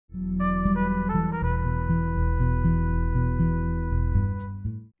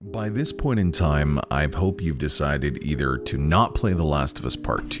By this point in time, I hope you've decided either to not play The Last of Us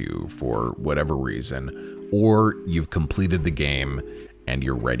Part 2 for whatever reason, or you've completed the game and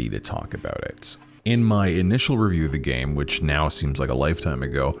you're ready to talk about it. In my initial review of the game, which now seems like a lifetime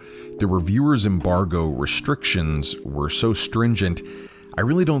ago, the reviewer's embargo restrictions were so stringent, I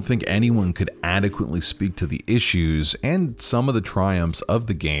really don't think anyone could adequately speak to the issues and some of the triumphs of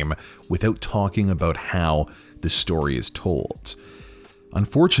the game without talking about how the story is told.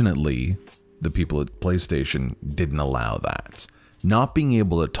 Unfortunately, the people at PlayStation didn't allow that. Not being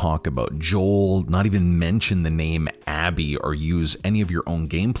able to talk about Joel, not even mention the name Abby or use any of your own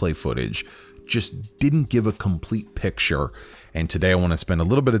gameplay footage, just didn't give a complete picture. And today I want to spend a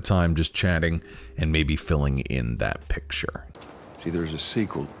little bit of time just chatting and maybe filling in that picture. See, there's a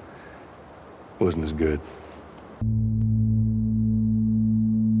sequel. Wasn't as good.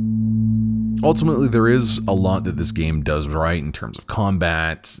 Ultimately, there is a lot that this game does right in terms of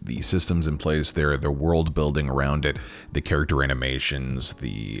combat, the systems in place there, the world building around it, the character animations,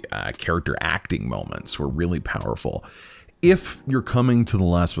 the character acting moments were really powerful. If you're coming to The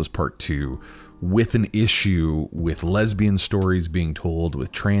Last of Us Part 2 with an issue with lesbian stories being told,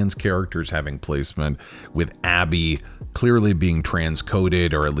 with trans characters having placement, with Abby clearly being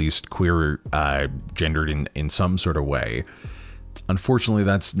transcoded or at least queer gendered in some sort of way, unfortunately,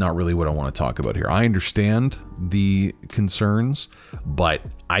 that's not really what I want to talk about here. I understand the concerns, but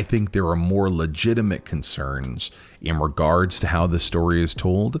I think there are more legitimate concerns in regards to how the story is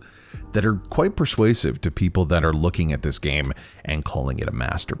told that are quite persuasive to people that are looking at this game and calling it a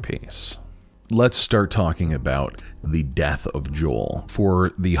masterpiece. Let's start talking about the death of Joel.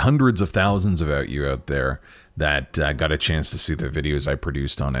 For the hundreds of thousands of you out there that got a chance to see the videos I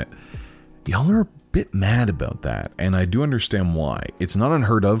produced on it, y'all are a bit mad about that, and I do understand why. It's not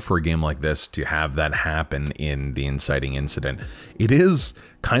unheard of for a game like this to have that happen in the inciting incident. It is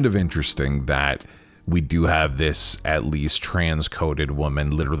kind of interesting that we do have this at least trans-coded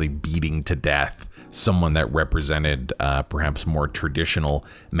woman literally beating to death someone that represented perhaps more traditional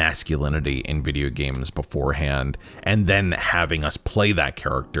masculinity in video games beforehand, and then having us play that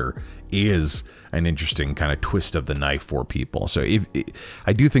character is an interesting kind of twist of the knife for people. So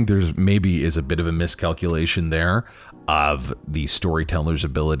I do think there's maybe is a bit of a miscalculation there of the storyteller's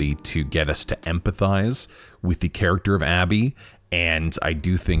ability to get us to empathize with the character of Abby, and I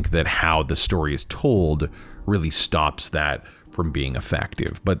do think that how the story is told really stops that from being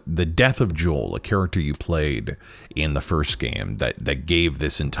effective. But the death of Joel, a character you played in the first game that gave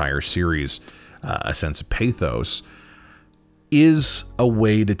this entire series a sense of pathos, is a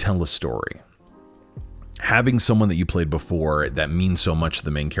way to tell a story. Having someone that you played before that means so much to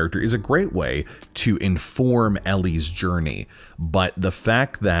the main character is a great way to inform Ellie's journey. But the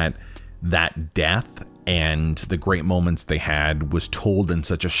fact that that death and the great moments they had was told in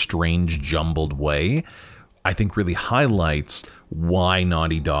such a strange, jumbled way, I think really highlights why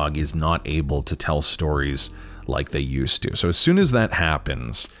Naughty Dog is not able to tell stories like they used to. So as soon as that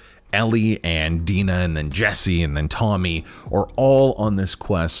happens, Ellie and Dina and then Jesse and then Tommy are all on this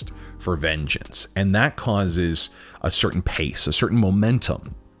quest for vengeance. And that causes a certain pace, a certain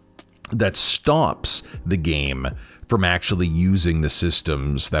momentum that stops the game from actually using the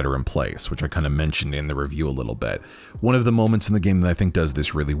systems that are in place, which I kind of mentioned in the review a little bit. One of the moments in the game that I think does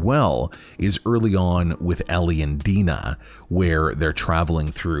this really well is early on with Ellie and Dina, where they're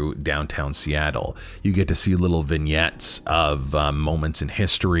traveling through downtown Seattle. You get to see little vignettes of moments in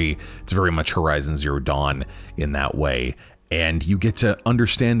history. It's very much Horizon Zero Dawn in that way. And you get to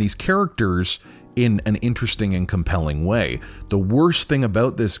understand these characters in an interesting and compelling way. The worst thing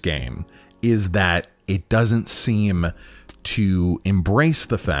about this game is that it doesn't seem to embrace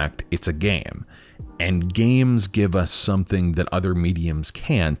the fact it's a game. And games give us something that other mediums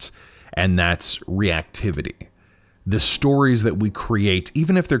can't, and that's reactivity. The stories that we create,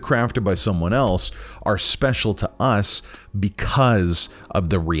 even if they're crafted by someone else, are special to us because of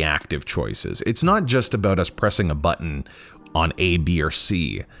the reactive choices. It's not just about us pressing a button on A, B, or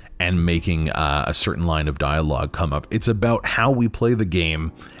C and making a certain line of dialogue come up. It's about how we play the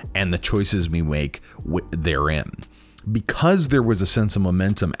game and the choices we make therein. Because there was a sense of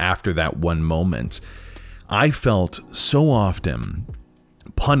momentum after that one moment, I felt so often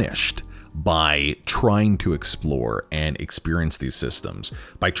punished by trying to explore and experience these systems,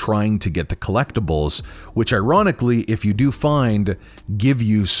 by trying to get the collectibles, which ironically, if you do find, give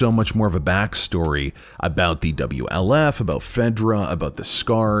you so much more of a backstory about the WLF, about Fedra, about the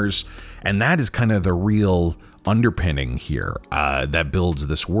scars, and that is kind of the real underpinning here that builds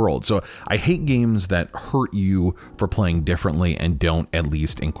this world. So I hate games that hurt you for playing differently and don't at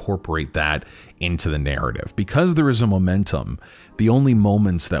least incorporate that into the narrative. Because there is a momentum, the only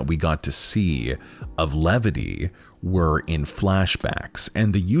moments that we got to see of levity were in flashbacks,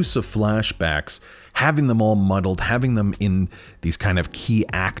 and the use of flashbacks, having them all muddled, having them in these kind of key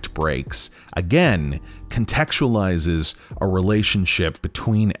act breaks, again, contextualizes a relationship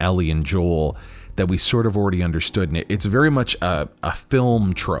between Ellie and Joel that we sort of already understood. And it's very much a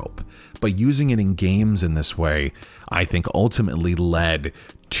film trope, but using it in games in this way, I think ultimately led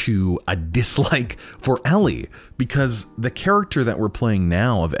to a dislike for Ellie, because the character that we're playing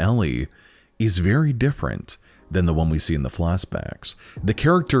now of Ellie is very different than the one we see in the flashbacks. The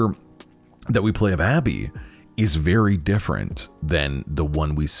character that we play of Abby is very different than the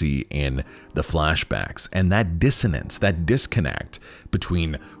one we see in the flashbacks. And that dissonance, that disconnect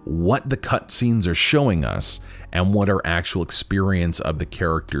between what the cutscenes are showing us and what our actual experience of the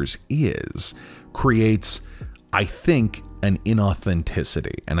characters is, creates, I think, an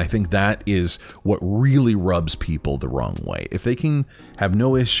inauthenticity. And I think that is what really rubs people the wrong way. If they can have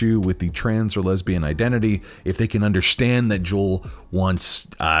no issue with the trans or lesbian identity, if they can understand that Joel once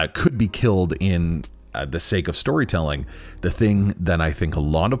could be killed in the sake of storytelling, the thing that I think a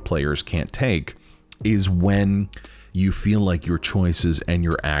lot of players can't take is when you feel like your choices and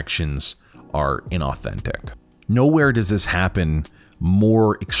your actions are inauthentic. Nowhere does this happen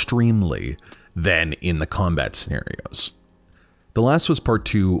more extremely than in the combat scenarios. The Last of Us Part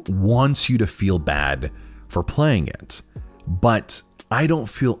 2 wants you to feel bad for playing it, but I don't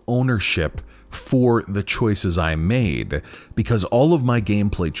feel ownership for the choices I made, because all of my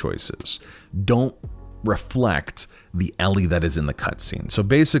gameplay choices don't reflect the Ellie that is in the cutscene. So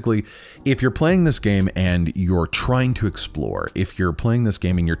basically, if you're playing this game and you're trying to explore, if you're playing this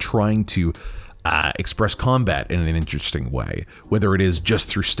game and you're trying to express combat in an interesting way, whether it is just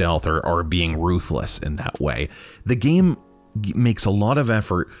through stealth or being ruthless in that way, the game makes a lot of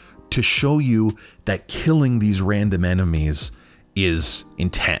effort to show you that killing these random enemies is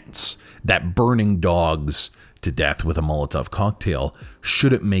intense, that burning dogs to death with a Molotov cocktail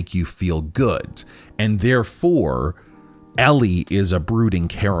shouldn't make you feel good. And therefore, Ellie is a brooding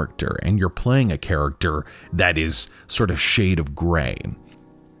character, and you're playing a character that is sort of shade of gray.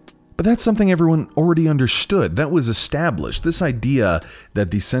 But that's something everyone already understood. That was established. This idea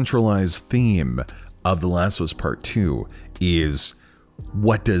that the centralized theme of The Last of Us Part 2 is,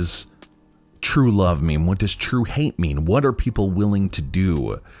 what does true love mean? What does true hate mean? What are people willing to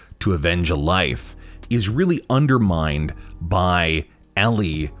do to avenge a life? Is really undermined by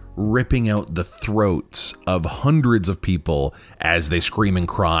Ellie ripping out the throats of hundreds of people as they scream and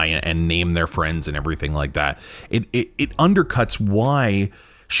cry and name their friends and everything like that. It undercuts why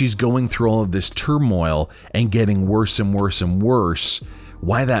she's going through all of this turmoil and getting worse and worse and worse,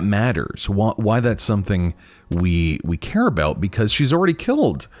 why that matters, why that's something we care about, because she's already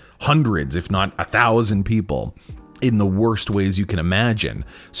killed hundreds, if not 1,000 people in the worst ways you can imagine.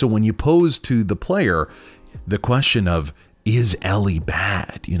 So when you pose to the player the question of, is Ellie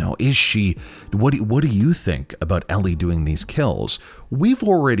bad? You know, is she, what do you think about Ellie doing these kills? We've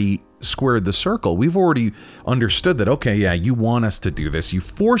already squared the circle. We've already understood that, okay, yeah, you want us to do this. You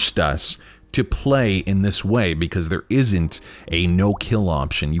forced us to play in this way because there isn't a no-kill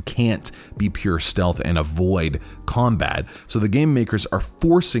option. You can't be pure stealth and avoid combat. So the game makers are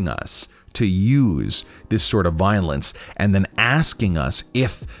forcing us to use this sort of violence and then asking us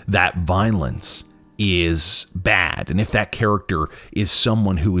if that violence is bad and if that character is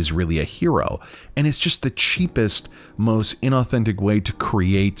someone who is really a hero. And it's just the cheapest, most inauthentic way to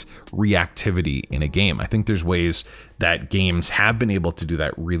create reactivity in a game. I think there's ways that games have been able to do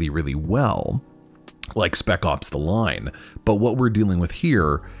that really, really well, like Spec Ops: The Line. But what we're dealing with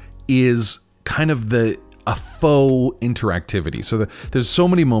here is kind of a faux interactivity. So there's so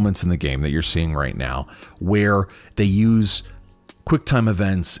many moments in the game that you're seeing right now where they use QuickTime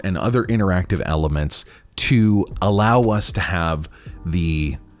events and other interactive elements to allow us to have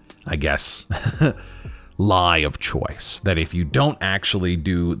the, I guess, lie of choice. That if you don't actually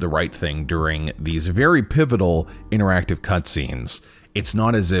do the right thing during these very pivotal interactive cutscenes, it's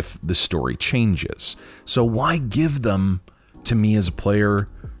not as if the story changes. So why give them to me as a player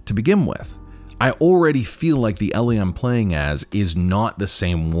to begin with? I already feel like the Ellie I'm playing as is not the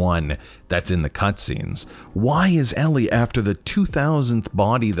same one that's in the cutscenes. Why is Ellie, after the 2000th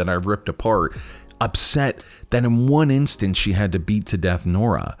body that I've ripped apart, upset that in one instant she had to beat to death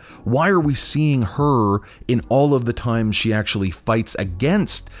Nora? Why are we seeing her in all of the times she actually fights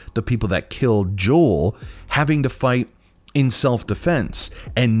against the people that killed Joel, having to fight in self-defense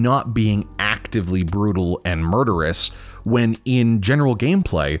and not being actively actively brutal and murderous, when in general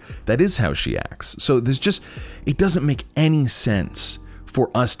gameplay, that is how she acts. So it doesn't make any sense for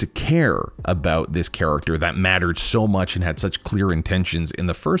us to care about this character that mattered so much and had such clear intentions in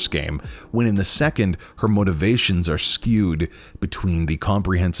the first game, when in the second, her motivations are skewed between the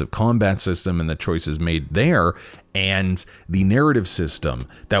comprehensive combat system and the choices made there, and the narrative system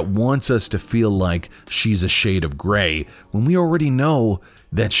that wants us to feel like she's a shade of gray, when we already know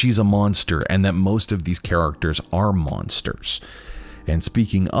that she's a monster and that most of these characters are monsters. And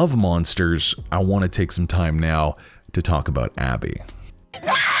speaking of monsters, I want to take some time now to talk about Abby.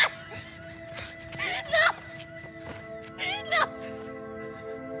 No! No!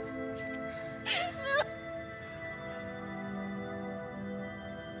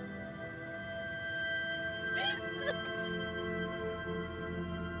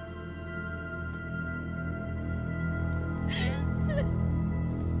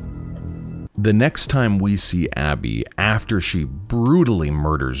 The next time we see Abby after she brutally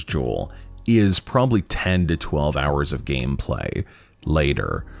murders Joel is probably 10 to 12 hours of gameplay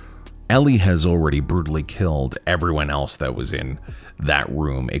later. Ellie has already brutally killed everyone else that was in that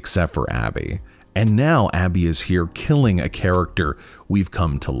room except for Abby. And now Abby is here killing a character we've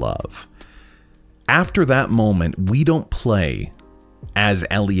come to love. After that moment, we don't play as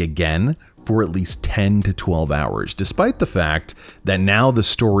Ellie again for at least 10 to 12 hours, despite the fact that now the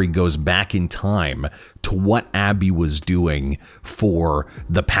story goes back in time to what Abby was doing for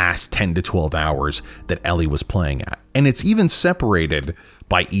the past 10 to 12 hours that Ellie was playing at. And it's even separated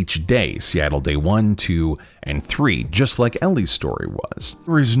by each day, Seattle Day 1, 2, and 3, just like Ellie's story was.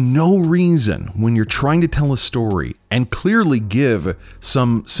 There is no reason when you're trying to tell a story and clearly give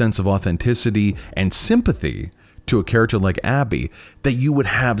some sense of authenticity and sympathy to a character like Abby that you would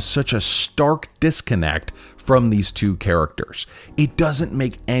have such a stark disconnect from these two characters. It doesn't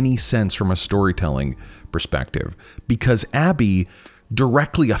make any sense from a storytelling perspective, because Abby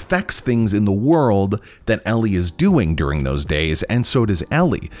directly affects things in the world that Ellie is doing during those days, and so does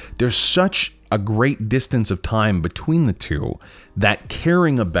Ellie. There's such a great distance of time between the two that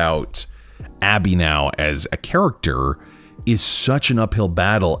caring about Abby now as a character is such an uphill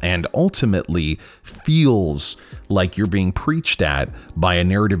battle, and ultimately feels like you're being preached at by a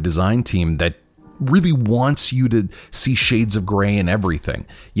narrative design team that really wants you to see shades of gray in everything.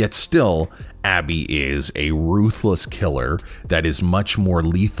 Yet still, Abby is a ruthless killer that is much more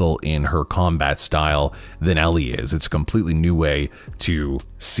lethal in her combat style than Ellie is. It's a completely new way to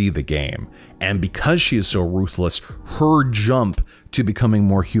see the game. And because she is so ruthless, her jump to becoming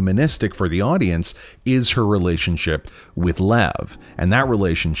more humanistic for the audience is her relationship with Lev. And that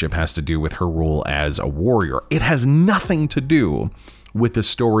relationship has to do with her role as a warrior. It has nothing to do with the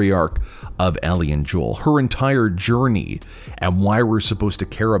story arc of Ellie and Joel. Her entire journey and why we're supposed to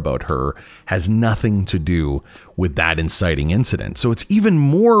care about her has nothing to do with that inciting incident. So it's even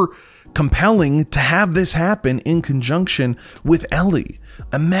more compelling to have this happen in conjunction with Ellie.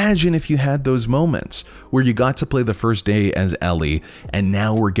 Imagine if you had those moments where you got to play the first day as Ellie, and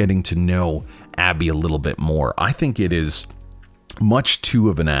now we're getting to know Abby a little bit more. I think it is much too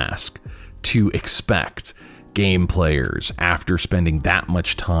of an ask to expect game players, after spending that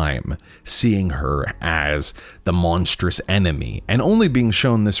much time seeing her as the monstrous enemy and only being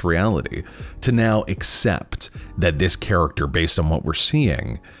shown this reality, to now accept that this character, based on what we're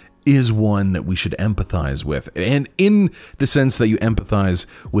seeing, is one that we should empathize with, and in the sense that you empathize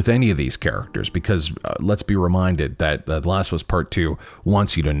with any of these characters, because let's be reminded that The Last of Us Part 2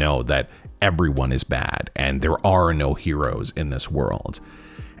 wants you to know that everyone is bad and there are no heroes in this world.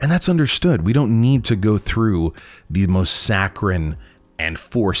 And that's understood. We don't need to go through the most saccharine and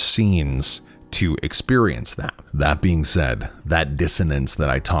forced scenes to experience that. That being said, that dissonance that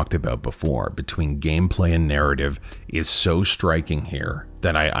I talked about before between gameplay and narrative is so striking here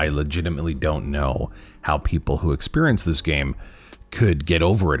that I legitimately don't know how people who experience this game could get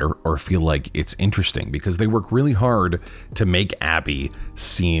over it or feel like it's interesting, because they work really hard to make Abby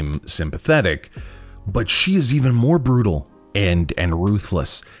seem sympathetic, but she is even more brutal and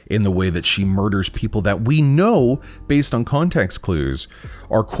ruthless in the way that she murders people that we know, based on context clues,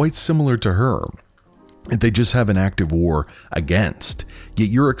 are quite similar to her. They just have an active war against. Yet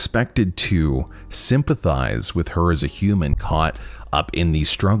you're expected to sympathize with her as a human caught up in these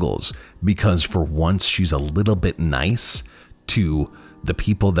struggles, because for once she's a little bit nice to the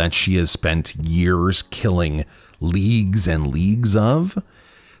people that she has spent years killing leagues and leagues of.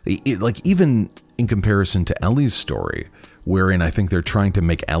 Like, even in comparison to Ellie's story, wherein I think they're trying to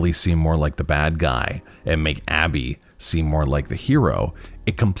make Ellie seem more like the bad guy and make Abby seem more like the hero,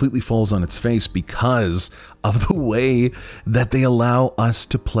 it completely falls on its face because of the way that they allow us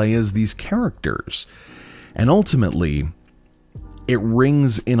to play as these characters. And ultimately, it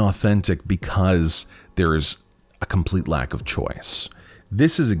rings inauthentic because there's a complete lack of choice.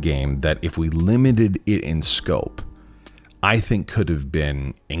 This is a game that if we limited it in scope, I think could have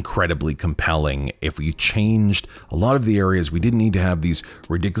been incredibly compelling if we changed a lot of the areas. We didn't need to have these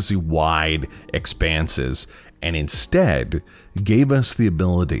ridiculously wide expanses, and instead gave us the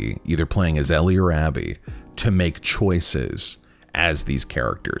ability, either playing as Ellie or Abby, to make choices as these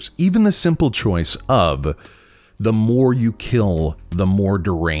characters. Even the simple choice of the more you kill, the more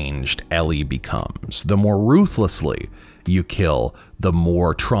deranged Ellie becomes. The more ruthlessly you kill, the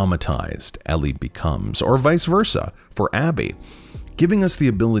more traumatized Ellie becomes, or vice versa for Abby. Giving us the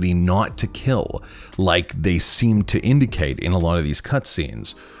ability not to kill, like they seem to indicate in a lot of these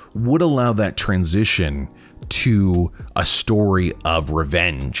cutscenes, would allow that transition to a story of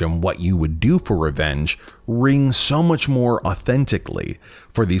revenge and what you would do for revenge ring so much more authentically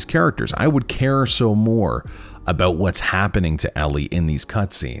for these characters. I would care so more about what's happening to Ellie in these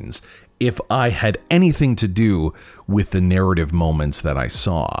cutscenes if I had anything to do with the narrative moments that I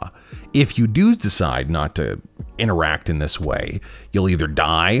saw. If you do decide not to interact in this way, you'll either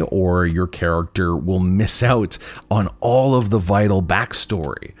die or your character will miss out on all of the vital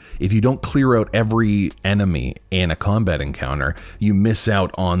backstory. If you don't clear out every enemy in a combat encounter, you miss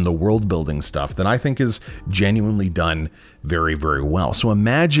out on the world building stuff that I think is genuinely done very, very well. So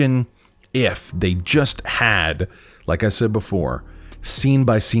imagine if they just had, like I said before, scene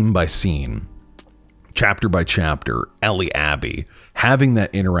by scene by scene, chapter by chapter, Ellie, Abby, having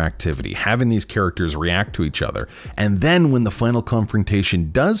that interactivity, having these characters react to each other. And then when the final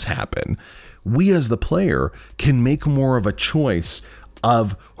confrontation does happen, we as the player can make more of a choice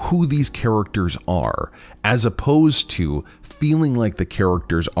of who these characters are, as opposed to feeling like the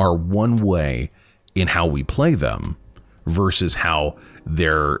characters are one way in how we play them versus how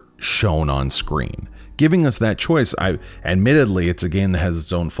they're shown on screen. Giving us that choice, admittedly, it's a game that has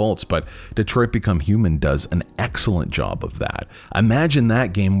its own faults, but Detroit Become Human does an excellent job of that. Imagine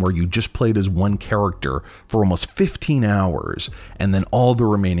that game where you just played as one character for almost 15 hours, and then all the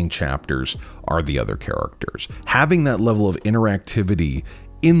remaining chapters are the other characters. Having that level of interactivity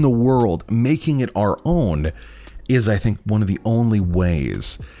in the world, making it our own, is, I think, one of the only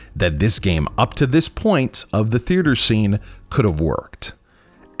ways that this game, up to this point of the theater scene, could have worked.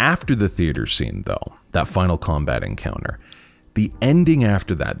 After the theater scene, though, that final combat encounter, the ending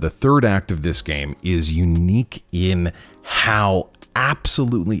after that, the third act of this game, is unique in how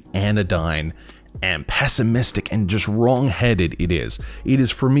absolutely anodyne and pessimistic and just wrong-headed it is. It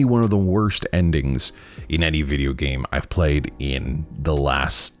is, for me, one of the worst endings in any video game I've played in the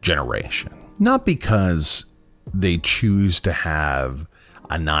last generation. Not because they choose to have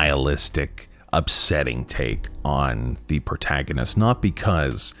a nihilistic, upsetting take on the protagonist, not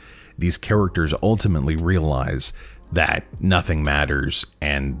because these characters ultimately realize that nothing matters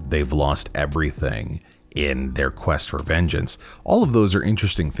and they've lost everything in their quest for vengeance. All of those are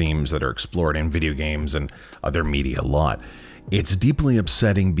interesting themes that are explored in video games and other media a lot. It's deeply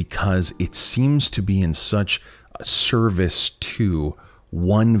upsetting because it seems to be in such a service to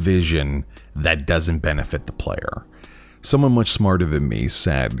one vision that doesn't benefit the player. Someone much smarter than me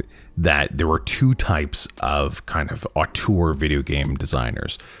said that there were two types of kind of auteur video game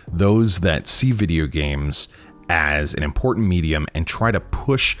designers. Those that see video games as an important medium and try to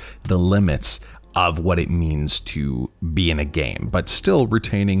push the limits of what it means to be in a game, but still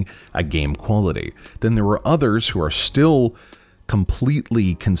retaining a game quality. Then there were others who are still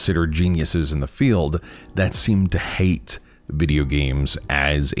completely considered geniuses in the field that seem to hate video games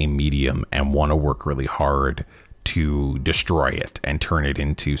as a medium and want to work really hard to destroy it and turn it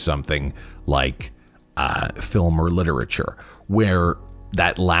into something like film or literature, where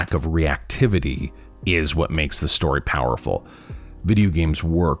that lack of reactivity is what makes the story powerful. Video games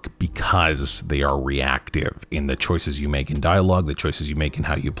work because they are reactive in the choices you make in dialogue, the choices you make in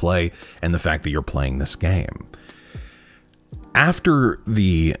how you play, and the fact that you're playing this game. After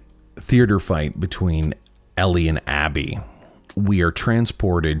the theater fight between Ellie and Abby, we are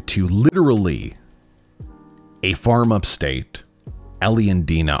transported to literally a farm upstate. Ellie and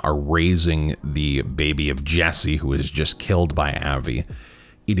Dina are raising the baby of Jesse, who is just killed by Abby.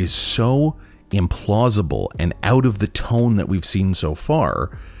 It is so implausible and out of the tone that we've seen so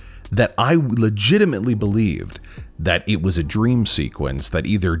far that I legitimately believed that it was a dream sequence, that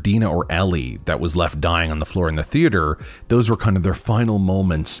either Dina or Ellie that was left dying on the floor in the theater, those were kind of their final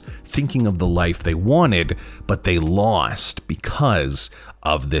moments thinking of the life they wanted, but they lost because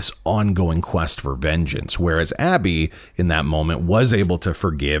of this ongoing quest for vengeance. Whereas Abby, in that moment, was able to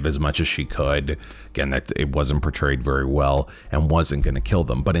forgive as much as she could. Again, that it wasn't portrayed very well and wasn't going to kill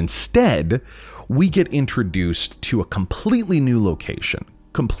them. But instead, we get introduced to a completely new location,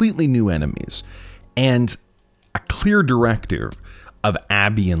 completely new enemies, and a clear directive of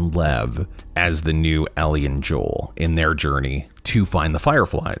Abby and Lev as the new Ellie and Joel in their journey to find the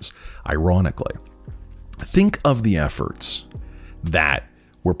Fireflies, ironically. Think of the efforts that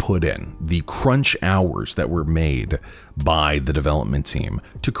were put in, the crunch hours that were made by the development team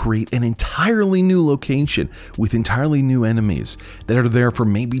to create an entirely new location with entirely new enemies that are there for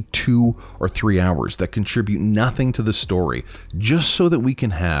maybe 2 or 3 hours that contribute nothing to the story, just so that we can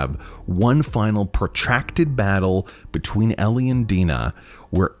have one final protracted battle between Ellie and Dina,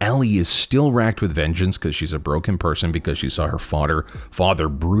 where Ellie is still racked with vengeance because she's a broken person, because she saw her father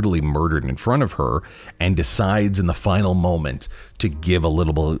brutally murdered in front of her, and decides in the final moment to give a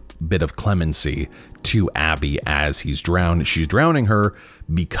little bit of clemency to Abby as she's drowning her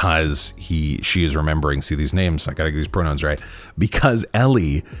because she is remembering, see these names, I gotta get these pronouns right, because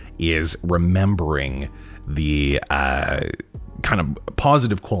Ellie is remembering the kind of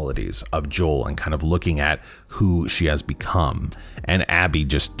positive qualities of Joel and kind of looking at who she has become. And Abby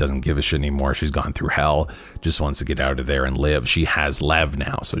just doesn't give a shit anymore. She's gone through hell, just wants to get out of there and live. She has Lev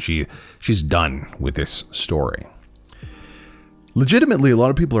now, so she's done with this story. Legitimately, a lot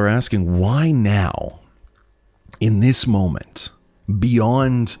of people are asking, why now, in this moment,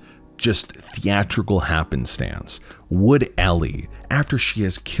 beyond just theatrical happenstance, would Ellie, after she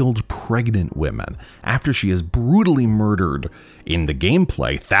has killed pregnant women, after she has brutally murdered in the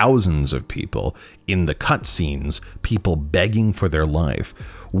gameplay thousands of people, in the cutscenes, people begging for their life,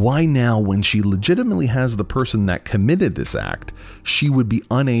 why now, when she legitimately has the person that committed this act, she would be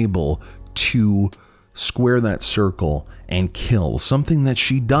unable to square that circle and kill something that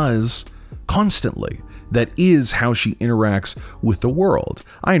she does constantly? That is how she interacts with the world.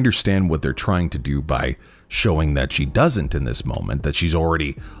 I understand what they're trying to do by showing that she doesn't in this moment, that she's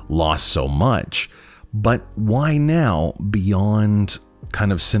already lost so much. But why now, beyond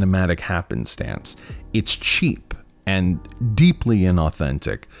kind of cinematic happenstance? It's cheap and deeply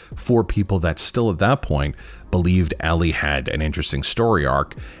inauthentic for people that still at that point believed Ellie had an interesting story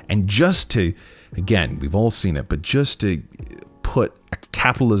arc. And just to, again, we've all seen it, but just to put a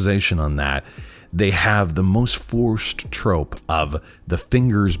capitalization on that, they have the most forced trope of the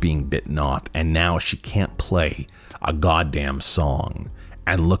fingers being bitten off, and now she can't play a goddamn song.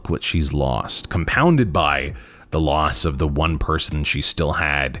 And look what she's lost, compounded by the loss of the one person she still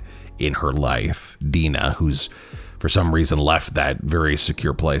had in her life, Dina, who's for some reason left that very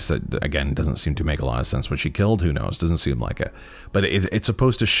secure place that, again, doesn't seem to make a lot of sense. Was she killed? Who knows? Doesn't seem like it. But it's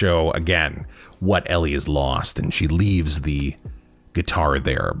supposed to show, again, what Ellie has lost, and she leaves the guitar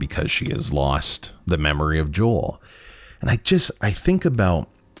there because she has lost the memory of Joel. And I think about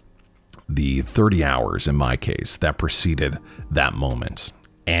the 30 hours in my case that preceded that moment,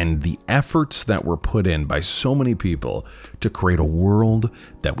 and the efforts that were put in by so many people to create a world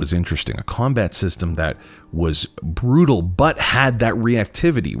that was interesting, a combat system that was brutal but had that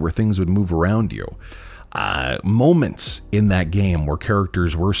reactivity where things would move around you, moments in that game where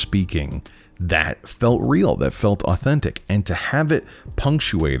characters were speaking that felt real, that felt authentic, and to have it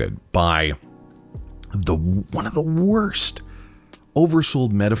punctuated by one of the worst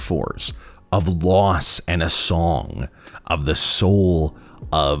oversold metaphors of loss and a song of the soul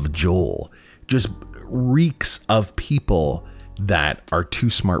of Joel, just reeks of people that are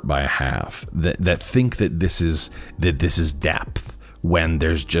too smart by a half, that think that this is depth when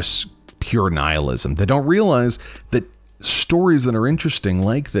there's just pure nihilism. They don't realize that stories that are interesting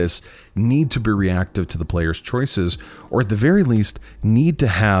like this need to be reactive to the player's choices, or at the very least need to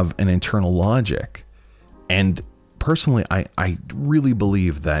have an internal logic. And personally, I really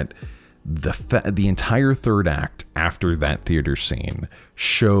believe that the entire third act after that theater scene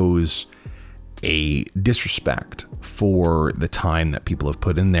shows a disrespect for the time that people have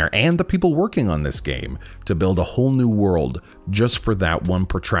put in there and the people working on this game to build a whole new world just for that one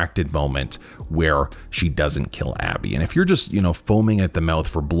protracted moment where she doesn't kill Abby. And if you're just, foaming at the mouth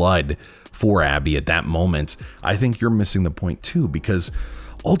for blood for Abby at that moment, I think you're missing the point too, because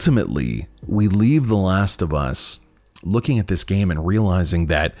ultimately we leave The Last of Us looking at this game and realizing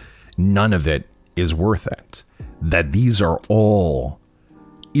that none of it is worth it, that these are all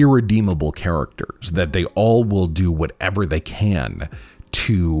irredeemable characters, that they all will do whatever they can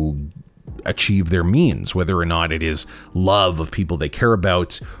to achieve their means, whether or not it is love of people they care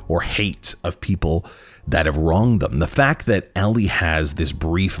about or hate of people that have wronged them. The fact that Ellie has this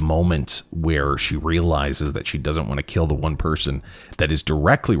brief moment where she realizes that she doesn't want to kill the one person that is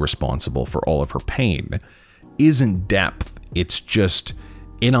directly responsible for all of her pain isn't depth. It's just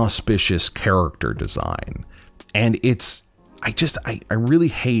inauspicious character design. And I really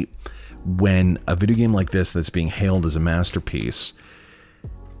hate when a video game like this that's being hailed as a masterpiece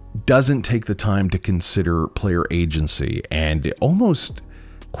doesn't take the time to consider player agency, and it almost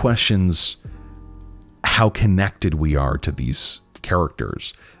questions how connected we are to these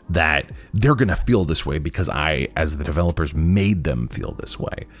characters, that they're going to feel this way because I, as the developers, made them feel this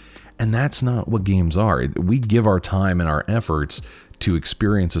way. And that's not what games are. We give our time and our efforts to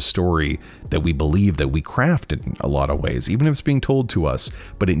experience a story that we believe that we crafted in a lot of ways, even if it's being told to us,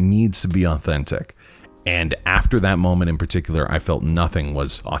 but it needs to be authentic. And after that moment in particular, I felt nothing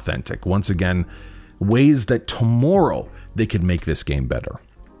was authentic. Once again, ways that tomorrow they could make this game better.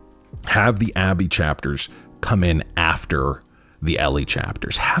 Have the Abby chapters come in after the Ellie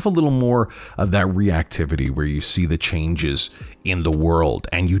chapters. Have a little more of that reactivity where you see the changes in the world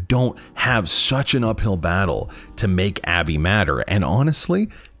and you don't have such an uphill battle to make Abby matter. And honestly,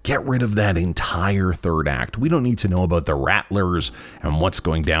 get rid of that entire third act. We don't need to know about the Rattlers and what's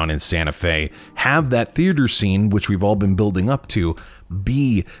going down in Santa Fe. Have that theater scene, which we've all been building up to,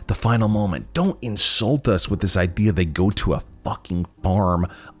 be the final moment. Don't insult us with this idea they go to a fucking farm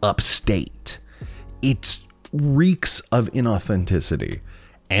upstate. It reeks of inauthenticity.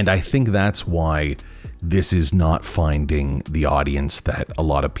 And I think that's why this is not finding the audience that a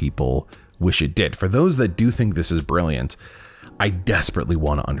lot of people wish it did. For those that do think this is brilliant, I desperately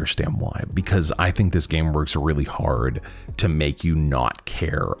want to understand why, because I think this game works really hard to make you not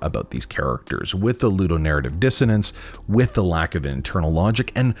care about these characters, with the ludonarrative dissonance, with the lack of internal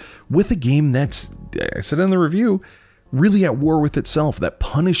logic, and with a game that's, I said in the review, really at war with itself, that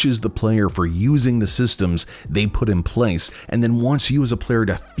punishes the player for using the systems they put in place and then wants you as a player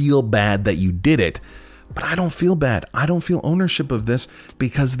to feel bad that you did it. But I don't feel bad. I don't feel ownership of this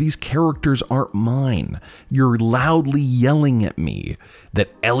because these characters aren't mine. You're loudly yelling at me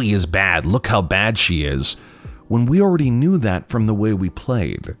that Ellie is bad. Look how bad she is. When we already knew that from the way we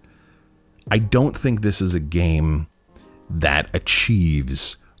played. I don't think this is a game that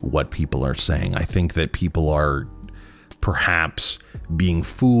achieves what people are saying. I think that people are perhaps being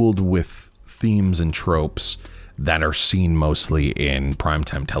fooled with themes and tropes that are seen mostly in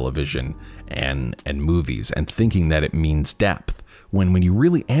primetime television and movies, and thinking that it means depth. When you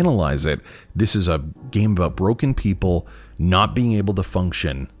really analyze it, this is a game about broken people not being able to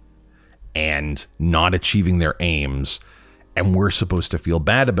function and not achieving their aims, and we're supposed to feel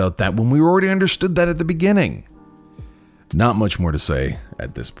bad about that when we already understood that at the beginning. Not much more to say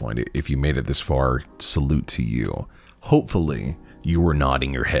at this point. If you made it this far, salute to you. Hopefully, you were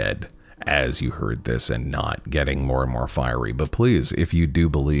nodding your head as you heard this and not getting more and more fiery. But please, if you do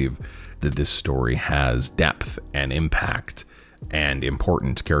believe that this story has depth and impact and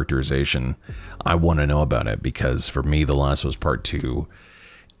important characterization, I want to know about it, because for me, The Last of Us Part 2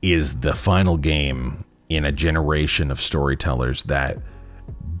 is the final game in a generation of storytellers that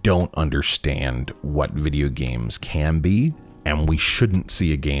don't understand what video games can be, and we shouldn't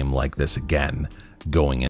see a game like this again going